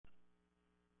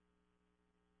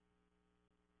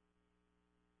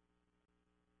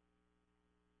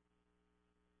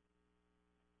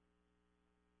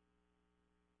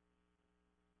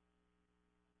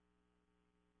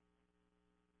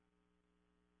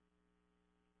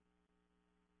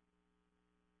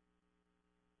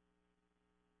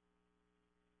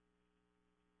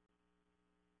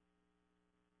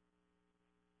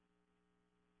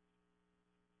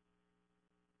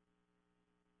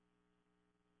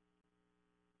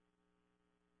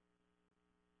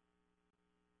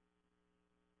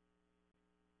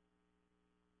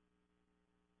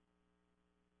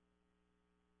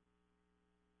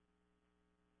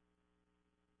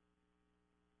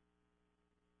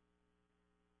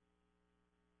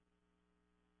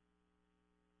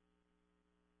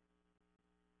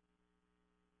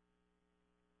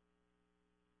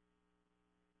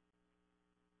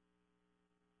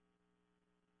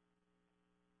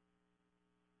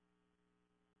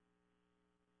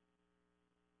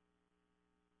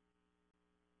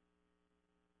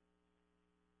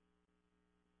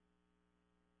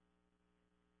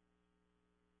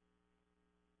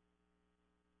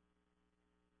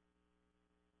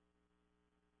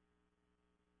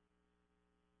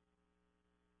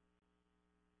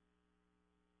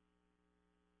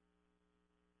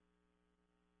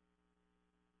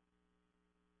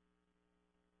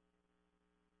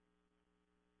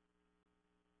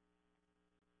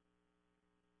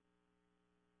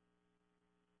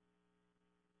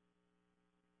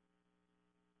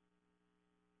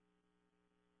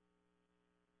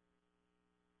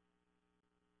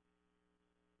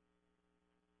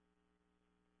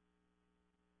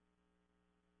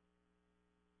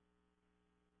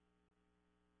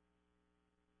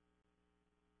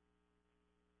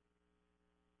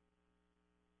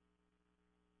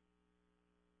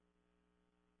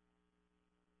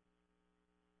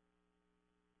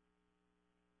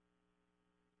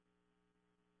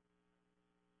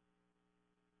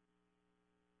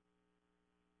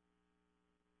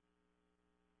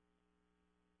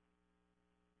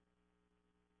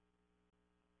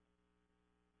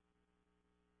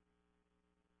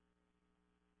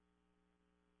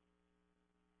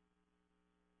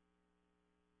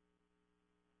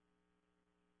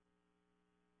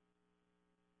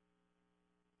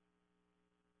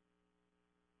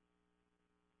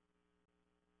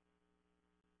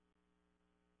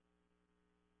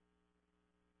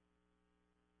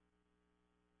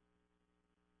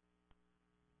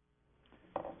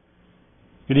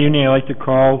Good evening. I'd like to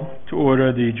call to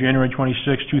order the January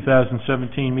 26,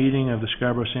 2017 meeting of the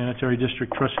Scarborough Sanitary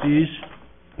District Trustees.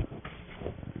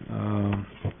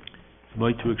 I'd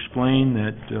like to explain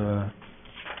that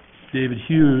David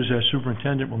Hughes, our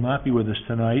superintendent, will not be with us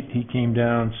tonight. He came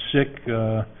down sick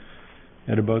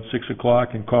at about 6 o'clock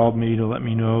and called me to let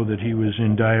me know that he was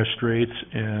in dire straits,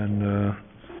 and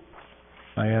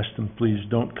I asked him, please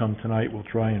don't come tonight. We'll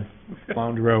try and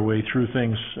flounder our way through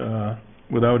things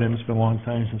without him. It's been a long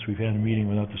time since we've had a meeting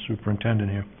without the superintendent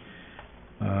here.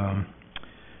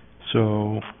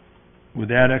 So with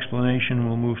that explanation,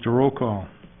 we'll move to roll call.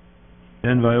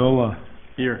 Ben Viola.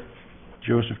 Here.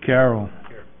 Joseph Carroll.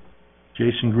 Here.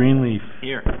 Jason Greenleaf.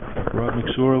 Here. Rob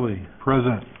McSorley.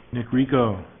 Present. Nick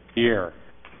Rico. Here.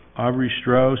 Aubrey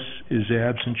Strauss is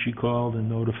absent. She called and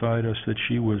notified us that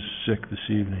she was sick this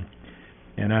evening.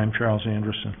 And I'm Charles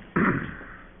Anderson.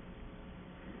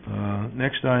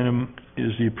 Next item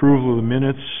is the approval of the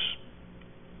minutes.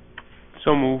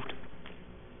 So moved.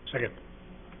 Second.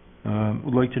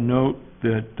 Would like to note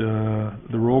that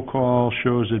the roll call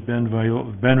shows that Ben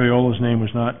Viola's name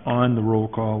was not on the roll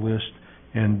call list,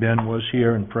 and Ben was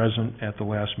here and present at the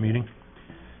last meeting.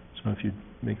 So if you'd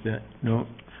make that note.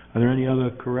 Are there any other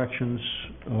corrections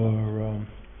or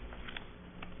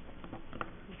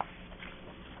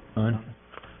none?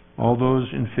 All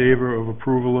those in favor of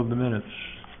approval of the minutes?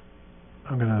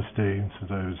 I'm going to abstain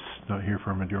since I was not here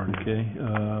for a majority. Okay,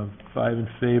 5 in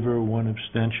favor, 1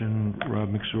 abstention. Rob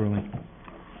McSorley.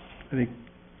 I think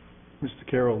Mr.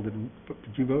 Carroll didn't.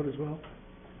 Did you vote as well?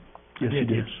 Yes, he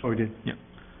did. Oh, he did. Yep.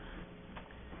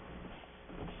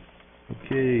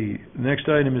 Okay, the next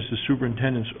item is the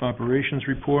superintendent's operations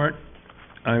report.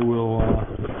 I will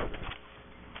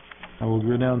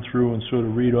go down through and sort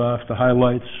of read off the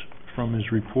highlights from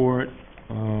his report,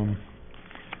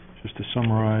 just to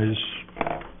summarize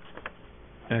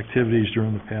activities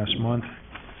during the past month,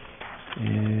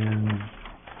 and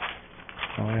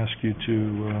I'll ask you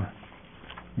to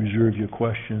reserve your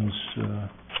questions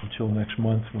until next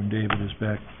month when David is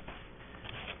back.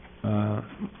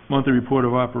 Monthly report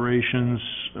of operations.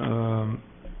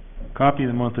 Copy of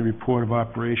the monthly report of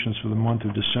operations for the month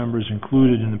of December is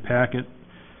included in the packet.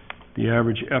 The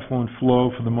average effluent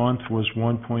flow for the month was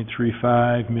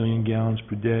 1.35 million gallons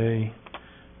per day.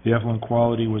 The effluent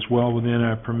quality was well within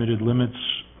our permitted limits.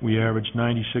 We averaged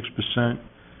 96%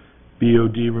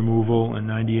 BOD removal and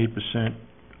 98%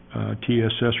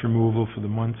 TSS removal for the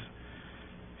month.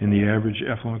 And the average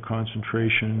effluent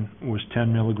concentration was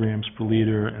 10 milligrams per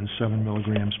liter and 7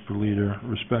 milligrams per liter,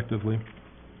 respectively.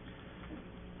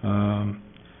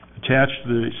 Attached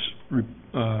to this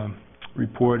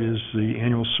report is the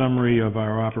annual summary of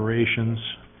our operations.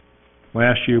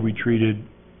 Last year we treated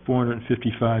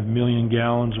 455 million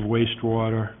gallons of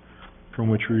wastewater, from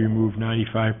which we removed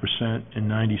 95% and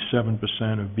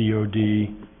 97% of BOD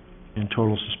and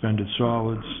total suspended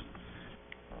solids.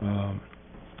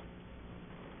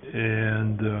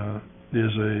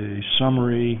 There's a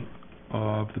summary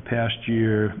of the past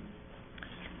year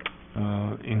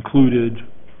included,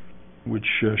 which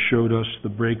showed us the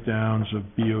breakdowns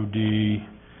of BOD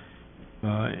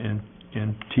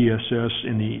and TSS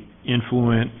in the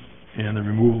influent and the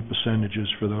removal percentages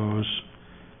for those.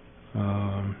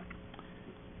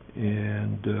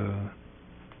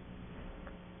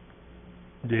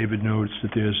 David notes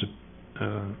that there's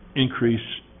an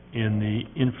increase in the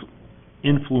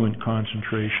influent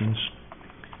concentrations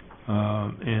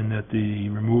and that the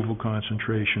removal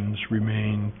concentrations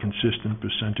remain consistent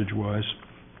percentage-wise.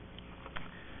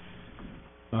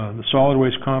 The solid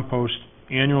waste compost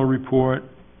annual report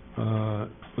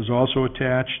was also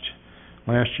attached.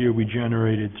 Last year we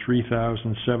generated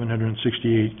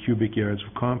 3,768 cubic yards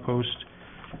of compost.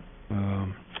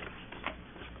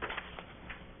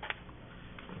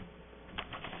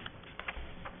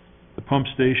 The pump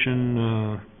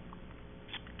station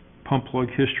pump plug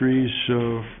histories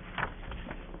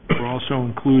were also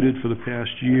included for the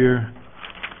past year.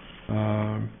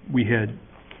 We had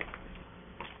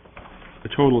a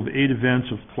total of 8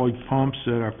 events of plugged pumps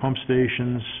at our pump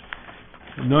stations,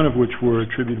 none of which were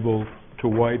attributable to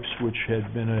wipes, which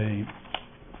had been a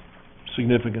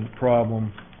significant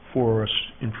problem for us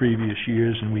in previous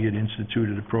years, and we had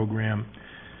instituted a program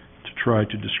to try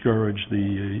to discourage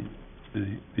the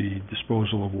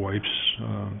disposal of wipes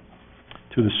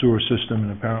to the sewer system,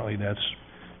 and apparently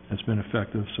that's been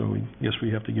effective, so I guess we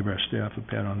have to give our staff a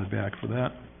pat on the back for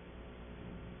that.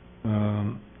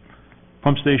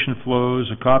 Pump station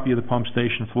flows. A copy of the pump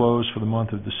station flows for the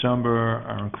month of December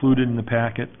are included in the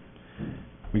packet.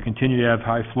 We continue to have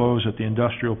high flows at the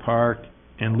Industrial Park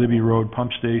and Libby Road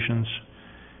pump stations.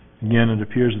 Again, it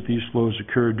appears that these flows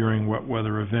occurred during wet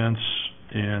weather events,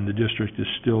 and the district is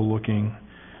still looking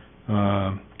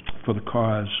for the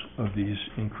cause of these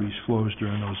increased flows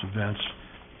during those events.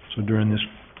 So during this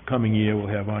coming year, we'll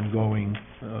have ongoing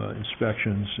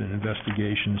inspections and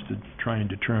investigations to try and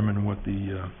determine what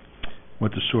the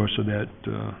source of that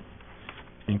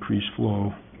increased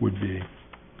flow would be.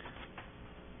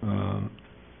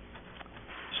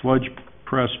 Sludge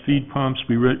press feed pumps.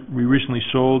 We recently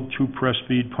sold 2 press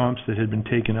feed pumps that had been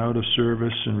taken out of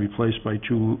service and replaced by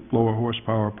 2 lower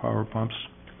horsepower power pumps.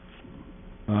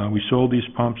 We sold these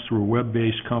pumps through a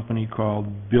web-based company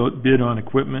called Bid on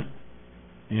Equipment,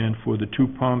 and for the 2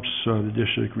 pumps, the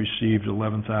district received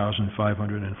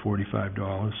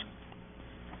 $11,545.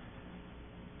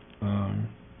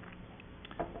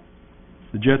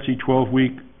 The JETSI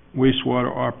 12-week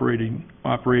wastewater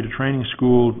operator training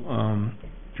school.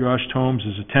 Josh Tomes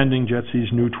is attending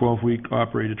JETSI's new 12-week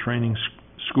operator training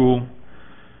school.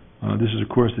 This is a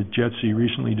course that JETSI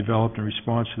recently developed in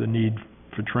response to the need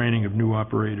for training of new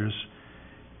operators,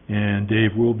 and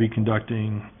Dave will be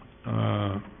conducting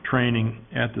training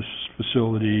at this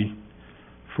facility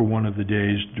for one of the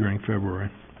days during February.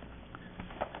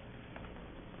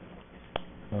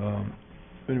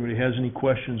 If anybody has any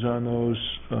questions on those,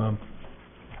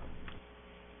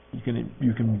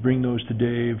 you can bring those to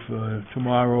Dave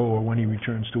tomorrow or when he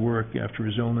returns to work after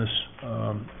his illness,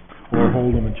 or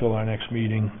hold them until our next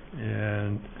meeting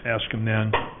and ask him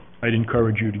then. I'd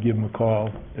encourage you to give him a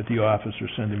call at the office or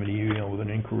send him an email with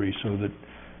an inquiry so that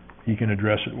he can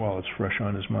address it while it's fresh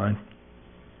on his mind.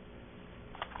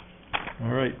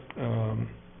 All right.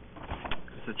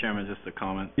 Mr. Chairman, just a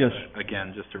comment. Yes.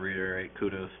 Again, just to reiterate,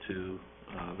 kudos to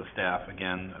the staff.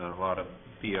 Again, a lot of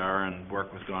PR and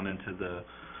work was gone into the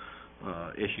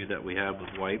issue that we have with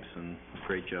wipes, and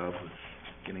great job with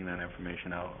getting that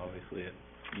information out. Obviously, it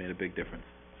made a big difference.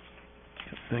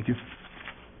 Thank you.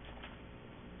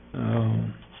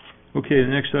 Okay, the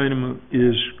next item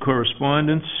is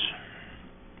correspondence.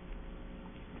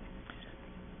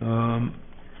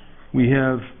 We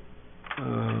have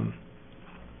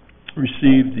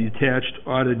received the attached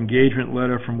audit engagement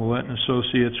letter from Willett &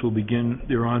 Associates. Will begin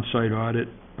their on-site audit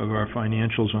of our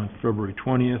financials on February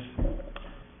 20th.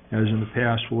 As in the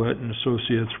past, Willett &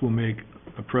 Associates will make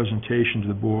a presentation to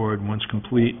the board once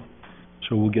complete,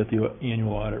 so we'll get the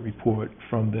annual audit report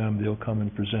from them. They'll come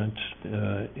and present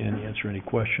and answer any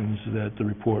questions that the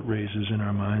report raises in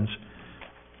our minds.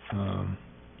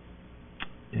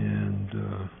 And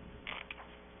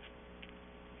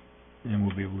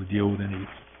we'll be able to deal with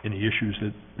any issues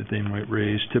that they might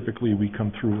raise. Typically, we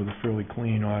come through with a fairly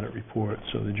clean audit report,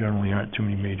 so there generally aren't too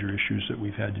many major issues that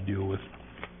we've had to deal with.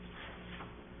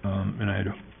 And I'd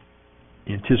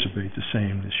anticipate the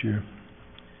same this year.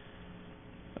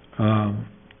 The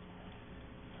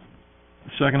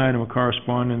second item of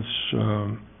correspondence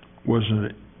was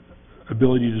an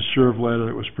ability to serve letter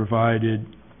that was provided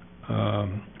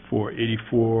for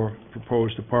 84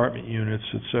 proposed apartment units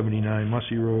at 79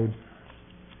 Mussey Road.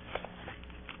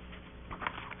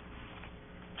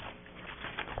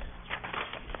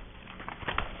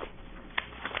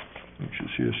 Which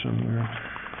is here somewhere.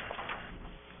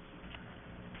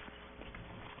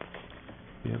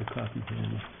 You have a copy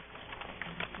handy.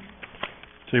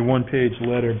 It's a one-page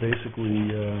letter,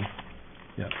 basically.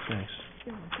 Yeah, thanks.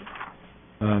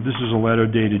 This is a letter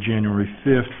dated January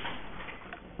 5th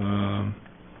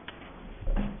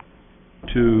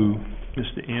to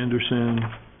Mr. Anderson.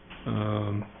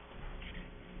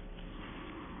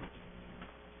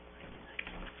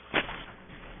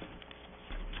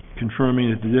 Confirming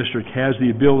that the district has the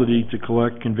ability to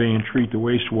collect, convey, and treat the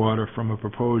wastewater from a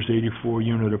proposed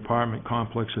 84-unit apartment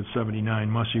complex at 79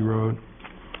 Mussey Road.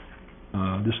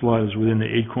 This lot is within the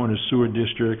Eight Corners Sewer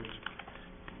District,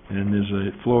 and there's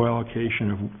a flow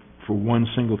allocation for one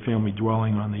single-family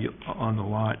dwelling on the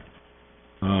lot.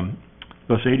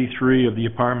 Thus, 83 of the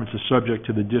apartments are subject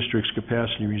to the district's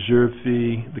capacity reserve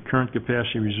fee. The current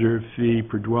capacity reserve fee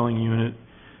per dwelling unit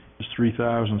is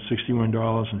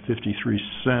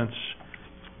 $3,061.53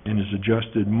 and is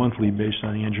adjusted monthly based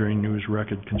on the Engineering News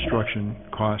Record Construction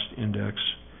Cost Index.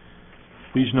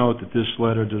 Please note that this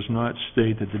letter does not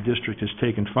state that the district has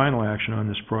taken final action on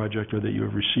this project or that you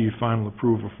have received final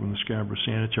approval from the Scarborough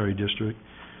Sanitary District.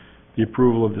 The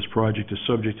approval of this project is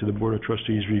subject to the Board of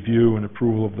Trustees' review and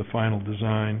approval of the final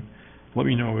design. Let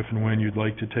me know if and when you'd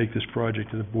like to take this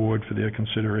project to the board for their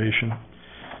consideration.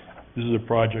 This is a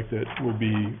project that will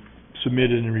be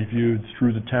submitted and reviewed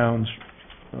through the town's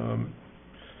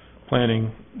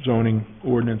planning, zoning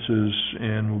ordinances,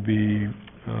 and will be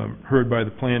heard by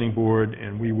the planning board,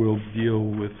 and we will deal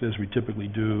with, as we typically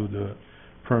do, the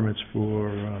permits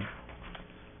for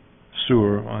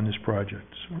sewer on this project.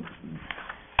 So,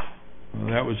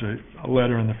 that was a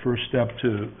letter in the first step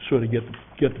to sort of get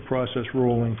the process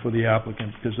rolling for the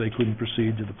applicant, because they couldn't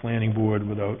proceed to the planning board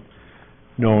without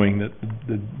knowing that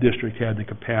the district had the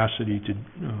capacity to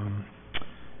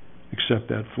accept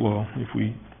that flow if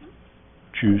we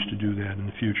choose to do that in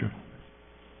the future.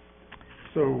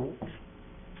 So,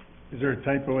 is there a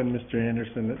typo in Mr.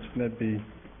 Anderson? Can that be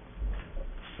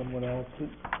someone else?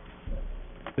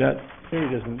 That, He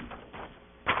doesn't.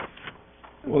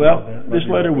 well, this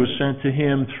letter was sent to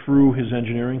him through his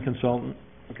engineering consultant.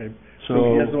 Okay.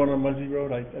 So He has the one on Muzzy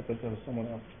Road? I thought that was someone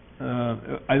else.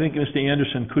 I think Mr.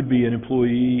 Anderson could be an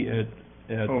employee at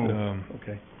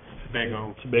Okay.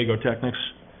 Sebago. Technics.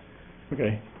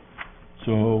 Okay.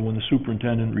 So when the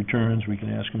superintendent returns, we can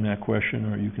ask him that question,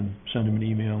 or you can send him an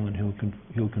email and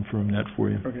he'll confirm that for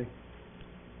you. Okay.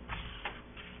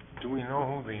 Do we know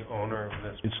who the owner of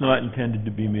this? It's not intended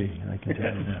to be me, I can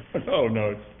tell you that. Oh, no,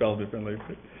 it's spelled differently.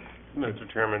 Mr.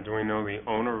 Chairman, do we know the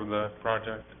owner of the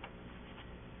project?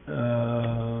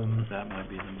 That might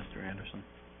be the Mr. Anderson.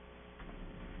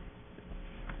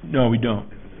 No, we don't.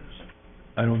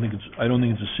 I don't think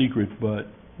it's a secret, but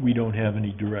we don't have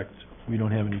any direct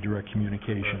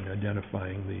communication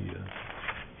identifying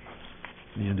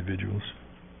the individuals.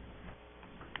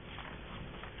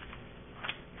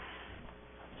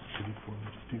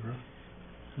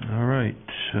 All right,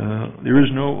 there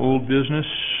is no old business.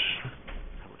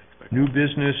 New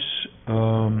business,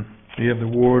 we have the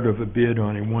award of a bid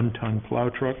on a 1-ton plow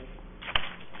truck.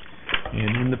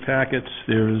 And in the packets,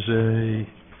 there is a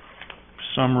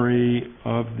summary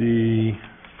of the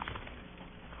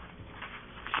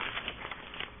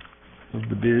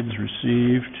bids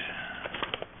received.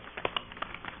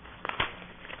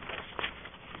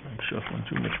 I'm shuffling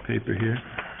too much paper here.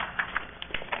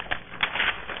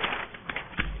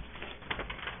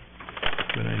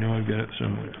 But I know I've got it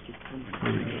somewhere.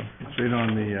 There we go. It's right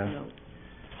on the,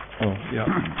 Oh, yeah.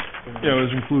 Yeah, it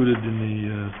was included in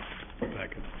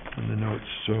the notes.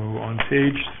 So on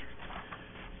page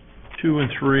 2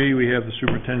 and 3, we have the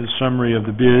superintendent's summary of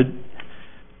the bid.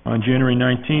 On January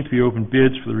 19th, we opened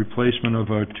bids for the replacement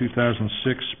of our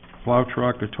 2006 plow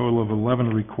truck. A total of 11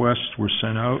 requests were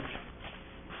sent out.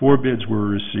 4 bids were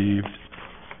received.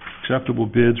 Acceptable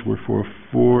bids were for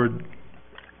Ford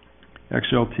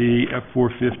XLT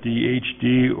F450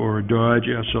 HD or a Dodge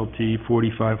SLT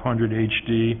 4500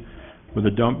 HD with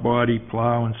a dump body,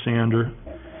 plow, and sander.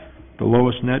 The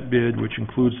lowest net bid, which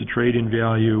includes the trade-in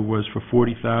value, was for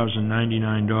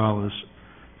 $40,099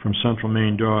 from Central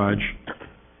Maine Dodge.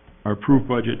 Our approved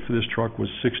budget for this truck was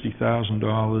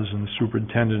 $60,000, and the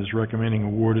superintendent is recommending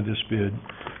award of this bid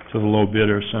to the low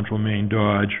bidder, Central Maine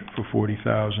Dodge, for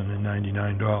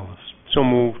 $40,099. So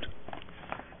moved.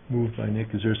 Moved by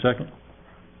Nick. Is there a second?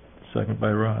 Second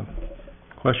by Rob.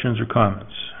 Questions or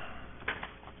comments?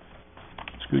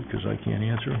 It's good because I can't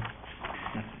answer them.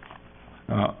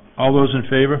 All those in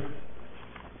favor?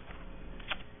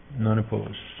 None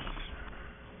opposed.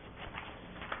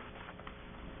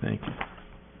 Thank you.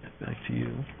 Back to you.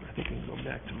 I think I can go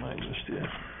back to my list here.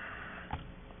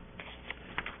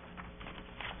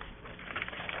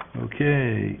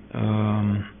 Okay.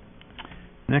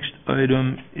 Next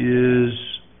item is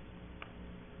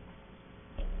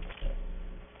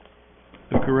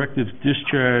the corrective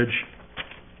discharge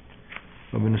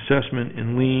of an assessment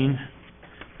in lien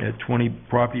at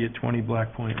property at 20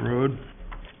 Black Point Road.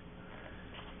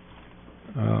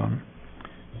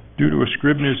 Due to a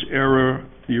Scribner's error,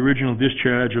 the original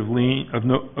discharge of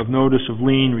notice of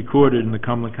lien recorded in the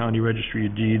Cumberland County Registry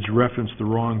of Deeds referenced the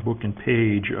wrong book and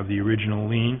page of the original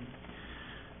lien.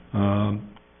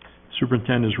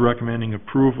 Superintendent is recommending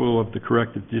approval of the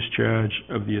corrective discharge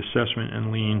of the assessment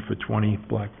and lien for 20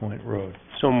 Black Point Road.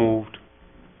 So moved.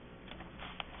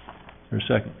 Is there a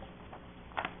second?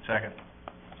 Second.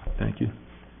 Thank you.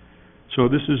 So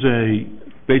this is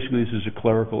basically this is a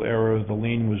clerical error.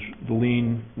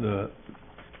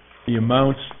 The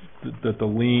amounts that the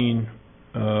lien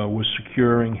was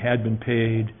securing had been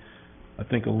paid. I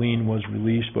think a lien was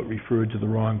released but referred to the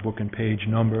wrong book and page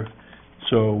number.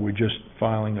 So we're just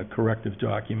filing a corrective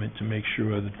document to make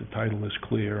sure that the title is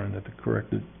clear and that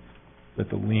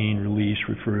the lien release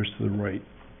refers to the right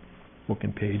book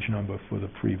and page number for the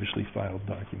previously filed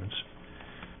documents.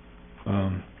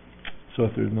 So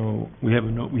if there's we have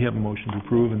a motion to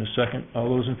approve in a second. All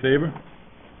those in favor?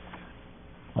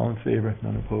 All in favor,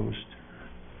 none opposed.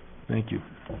 Thank you.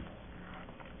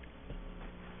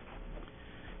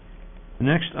 The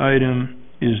next item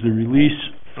is the release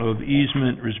of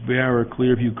easement Risbara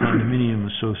Clearview Condominium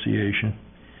Association.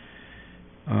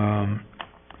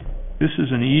 This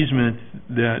is an easement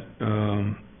that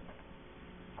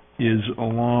is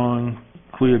along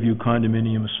Clearview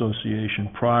Condominium Association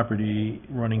property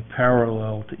running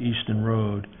parallel to Easton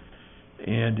Road,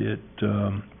 and it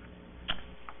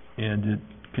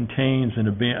contains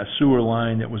a sewer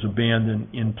line that was abandoned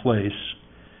in place.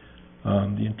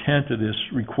 The intent of this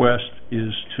request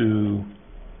is to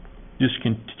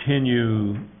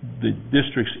discontinue the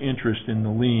district's interest in the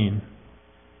lien,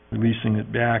 releasing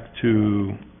it back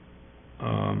to,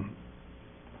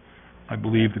 I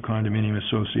believe, the condominium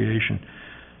association.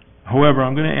 However,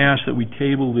 I'm going to ask that we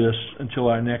table this until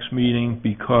our next meeting,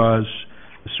 because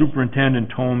the superintendent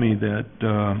told me that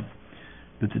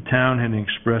the town had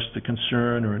expressed a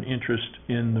concern or an interest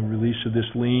in the release of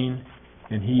this lien,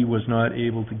 and he was not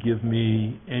able to give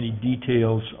me any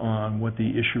details on what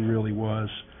the issue really was.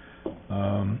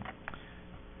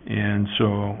 And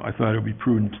so I thought it would be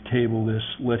prudent to table this,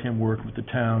 let him work with the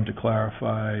town to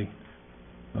clarify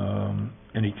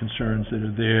any concerns that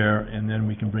are there, and then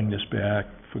we can bring this back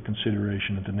for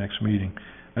consideration at the next meeting.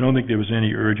 I don't think there was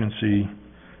any urgency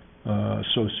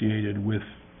associated with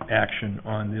action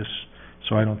on this,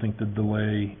 so I don't think the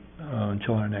delay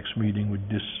until our next meeting would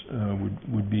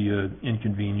be an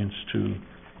inconvenience to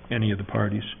any of the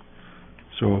parties.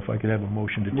 So if I could have a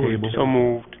motion to table. So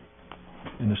moved.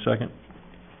 In a second?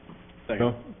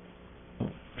 Second. Oh,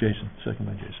 Jason, second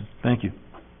by Jason. Thank you.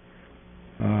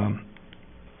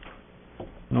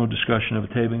 No discussion of a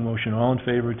tabling motion. All in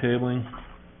favor of tabling?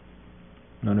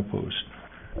 None opposed.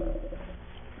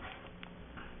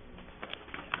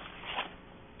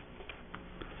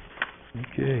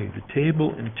 Okay, the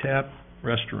Table and Tap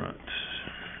Restaurant.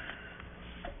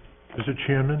 Mr.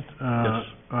 Chairman, Yes.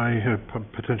 I have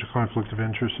potential conflict of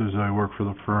interest as I work for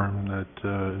the firm that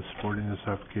is supporting this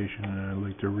application, and I'd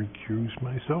like to recuse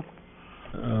myself.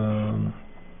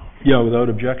 Yeah, without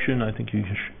objection, I think you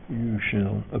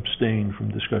shall abstain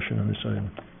from discussion on this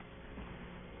item.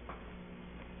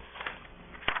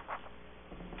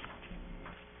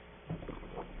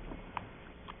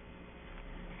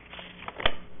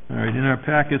 All right, in our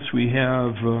packets, we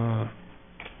have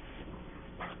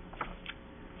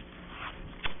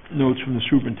notes from the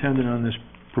superintendent on this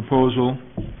proposal.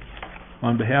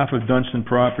 On behalf of Dunstan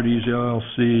Properties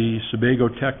LLC, Sebago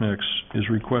Technics is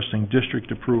requesting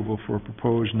district approval for a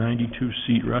proposed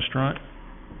 92-seat restaurant.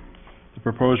 The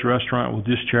proposed restaurant will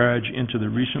discharge into the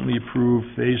recently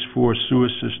approved Phase 4 sewer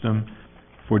system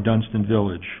for Dunstan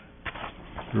Village.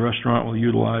 The restaurant will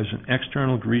utilize an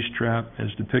external grease trap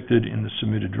as depicted in the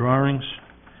submitted drawings.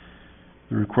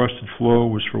 The requested flow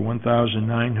was for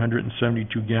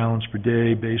 1,972 gallons per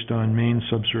day based on Maine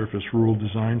subsurface rule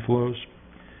design flows.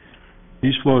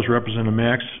 These flows represent a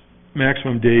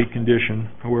maximum day condition.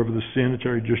 However, the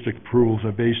sanitary district approvals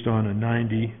are based on a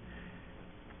 90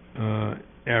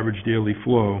 average daily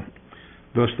flow.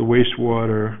 Thus, the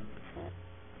wastewater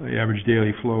average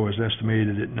daily flow is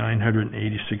estimated at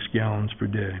 986 gallons per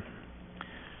day.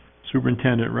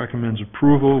 Superintendent recommends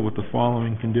approval with the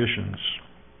following conditions.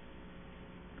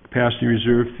 Capacity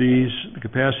reserve fees. The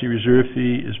capacity reserve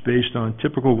fee is based on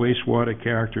typical wastewater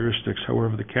characteristics.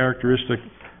 However, the characteristic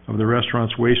of the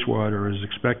restaurant's wastewater is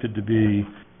expected to be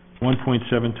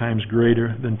 1.7 times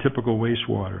greater than typical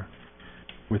wastewater.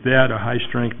 With that, a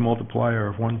high-strength multiplier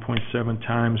of 1.7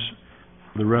 times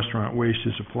the restaurant waste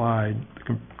is applied.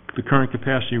 The current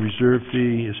capacity reserve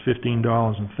fee is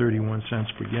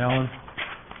 $15.31 per gallon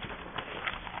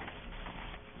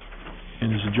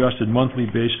and is adjusted monthly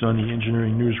based on the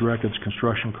Engineering News Records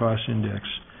Construction Cost Index.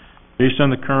 Based on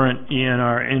the current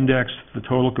ENR index, the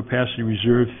total capacity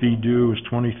reserve fee due is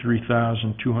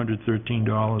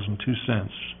 $23,213.02.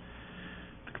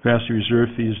 The capacity reserve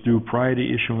fee is due prior to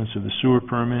issuance of the sewer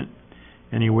permit.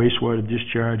 Any wastewater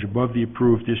discharge above the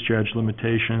approved discharge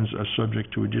limitations are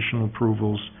subject to additional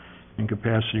approvals and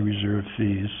capacity reserve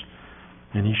fees.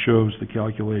 And he shows the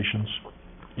calculations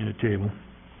in a table.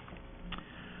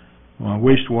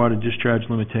 Wastewater discharge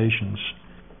limitations.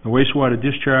 The wastewater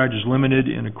discharge is limited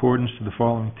in accordance to the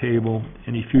following table.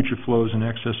 Any future flows in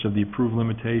excess of the approved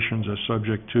limitations are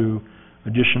subject to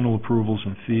additional approvals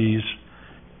and fees.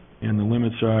 And the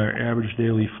limits are average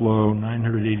daily flow,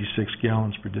 986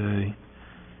 gallons per day,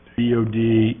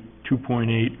 BOD,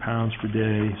 2.8 pounds per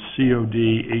day,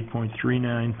 COD,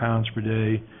 8.39 pounds per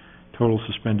day, total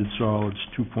suspended solids,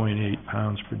 2.8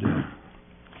 pounds per day.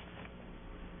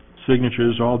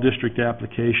 Signatures. All district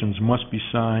applications must be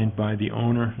signed by the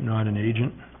owner, not an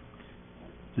agent.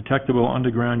 Detectable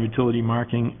underground utility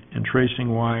marking and tracing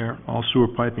wire. All sewer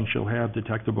piping shall have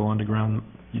detectable underground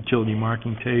utility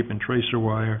marking tape and tracer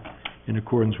wire in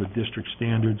accordance with district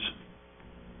standards.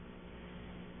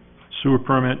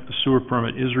 A sewer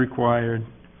permit is required.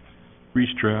 Grease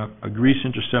trap, a grease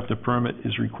interceptor permit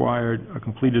is required. A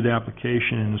completed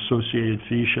application and associated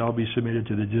fee shall be submitted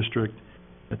to the district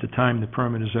at the time the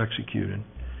permit is executed.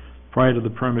 Prior to the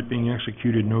permit being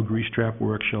executed, no grease trap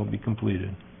work shall be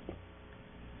completed.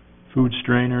 Food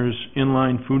strainers,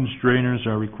 inline food strainers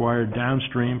are required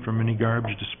downstream from any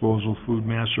garbage disposal, food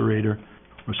macerator,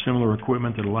 or similar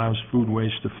equipment that allows food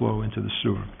waste to flow into the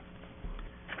sewer.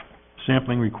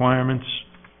 Sampling requirements,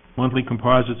 monthly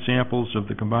composite samples of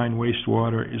the combined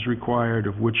wastewater is required,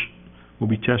 of which will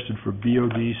be tested for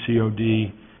BOD,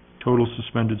 COD, total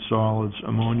suspended solids,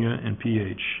 ammonia, and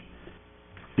pH.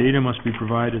 Data must be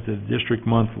provided to the district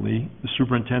monthly. The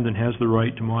superintendent has the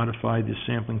right to modify the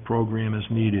sampling program as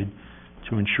needed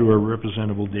to ensure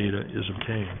representable data is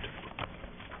obtained.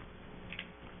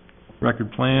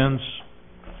 Record plans,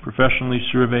 professionally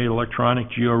surveyed electronic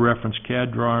georeference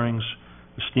CAD drawings,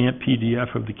 a stamped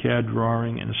PDF of the CAD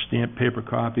drawing, and a stamped paper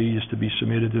copy is to be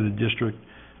submitted to the district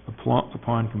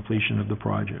upon completion of the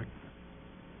project.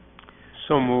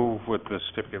 So move with the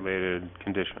stipulated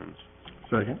conditions.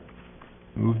 Second.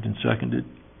 Moved and seconded.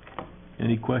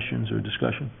 Any questions or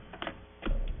discussion?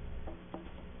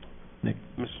 Nick?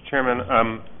 Mr. Chairman,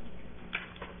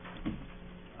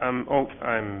 I'm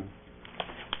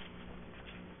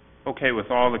okay with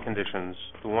all the conditions.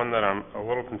 The one that I'm a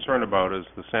little concerned about is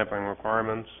the sampling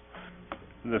requirements.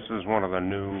 This is one of the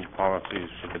new policies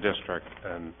for the district,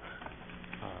 and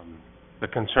the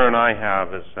concern I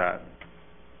have is that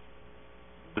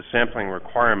the sampling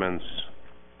requirements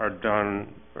are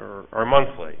done or are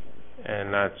monthly,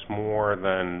 and that's more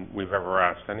than we've ever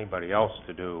asked anybody else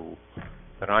to do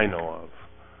that I know of.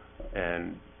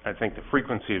 And I think the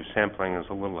frequency of sampling is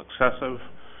a little excessive.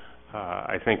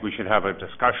 I think we should have a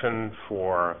discussion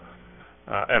for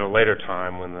at a later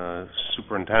time when the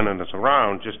superintendent is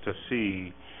around, just to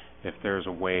see if there's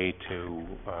a way to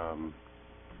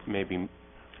maybe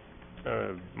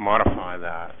modify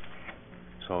that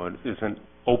so it isn't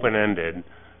open-ended,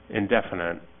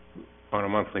 indefinite, on a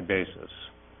monthly basis.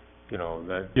 You know,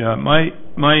 that... Yeah,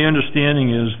 my understanding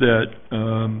is that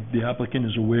the applicant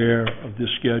is aware of this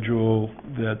schedule,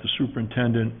 that the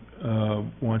superintendent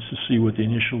wants to see what the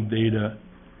initial data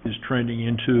is trending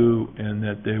into, and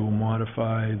that they will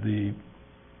modify the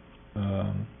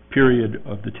period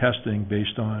of the testing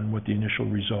based on what the initial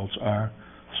results are.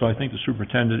 So I think the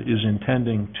superintendent is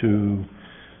intending to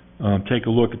take a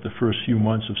look at the first few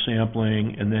months of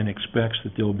sampling, and then expects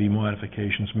that there will be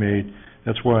modifications made.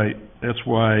 That's why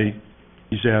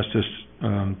he's asked us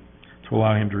to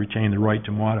allow him to retain the right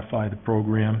to modify the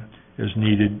program as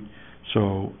needed.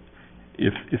 So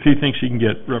if he thinks he can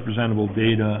get representable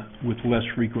data with less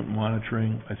frequent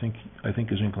monitoring, I think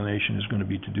his inclination is going to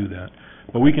be to do that.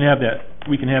 But we can have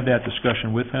that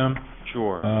discussion with him.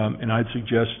 Sure. And I'd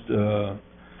suggest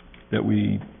that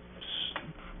we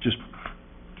just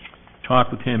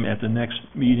talk with him at the next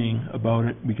meeting about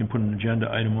it. We can put an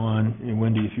agenda item on, and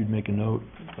Wendy, if you'd make a note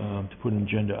to put an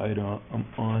agenda item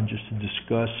on just to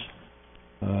discuss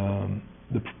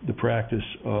the practice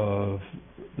of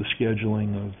the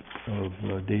scheduling of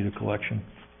data collection,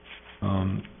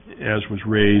 as was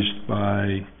raised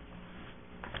by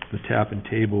the tap and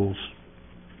tables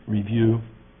review,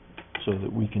 so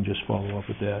that we can just follow up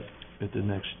with that at the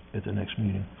next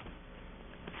meeting.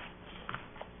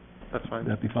 That's fine.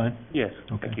 Would that be fine? Yes,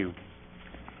 Okay. thank you.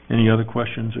 Any other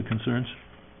questions or concerns?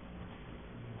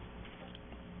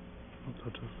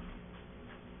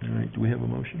 All right, do we have a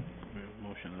motion? We have a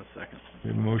motion and a second. We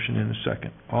have a motion and a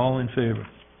second. All in favor?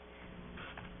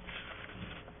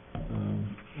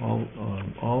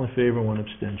 All in favor, one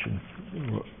abstention.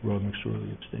 Rod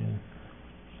McSorley abstaining.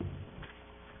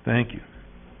 Thank you.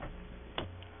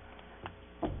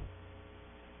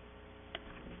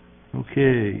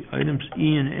 Okay, items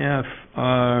E and F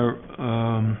are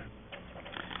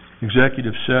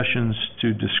executive sessions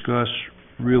to discuss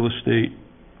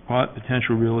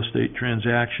potential real estate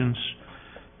transactions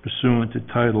pursuant to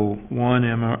Title I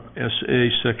MRSA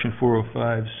Section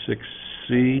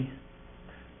 4056C.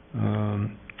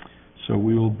 So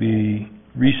we will be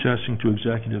recessing to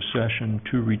executive session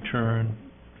to return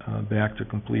back to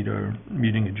complete our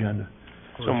meeting agenda.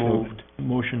 So moved.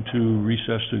 Motion to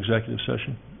recess to executive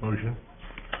session. Motion.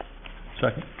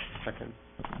 Second. Second.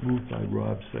 Moved by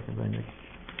Rob, second by Nick.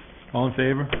 All in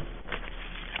favor?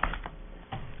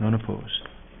 None opposed.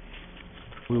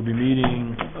 We'll be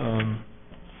meeting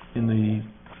in the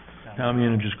town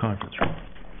manager's conference room.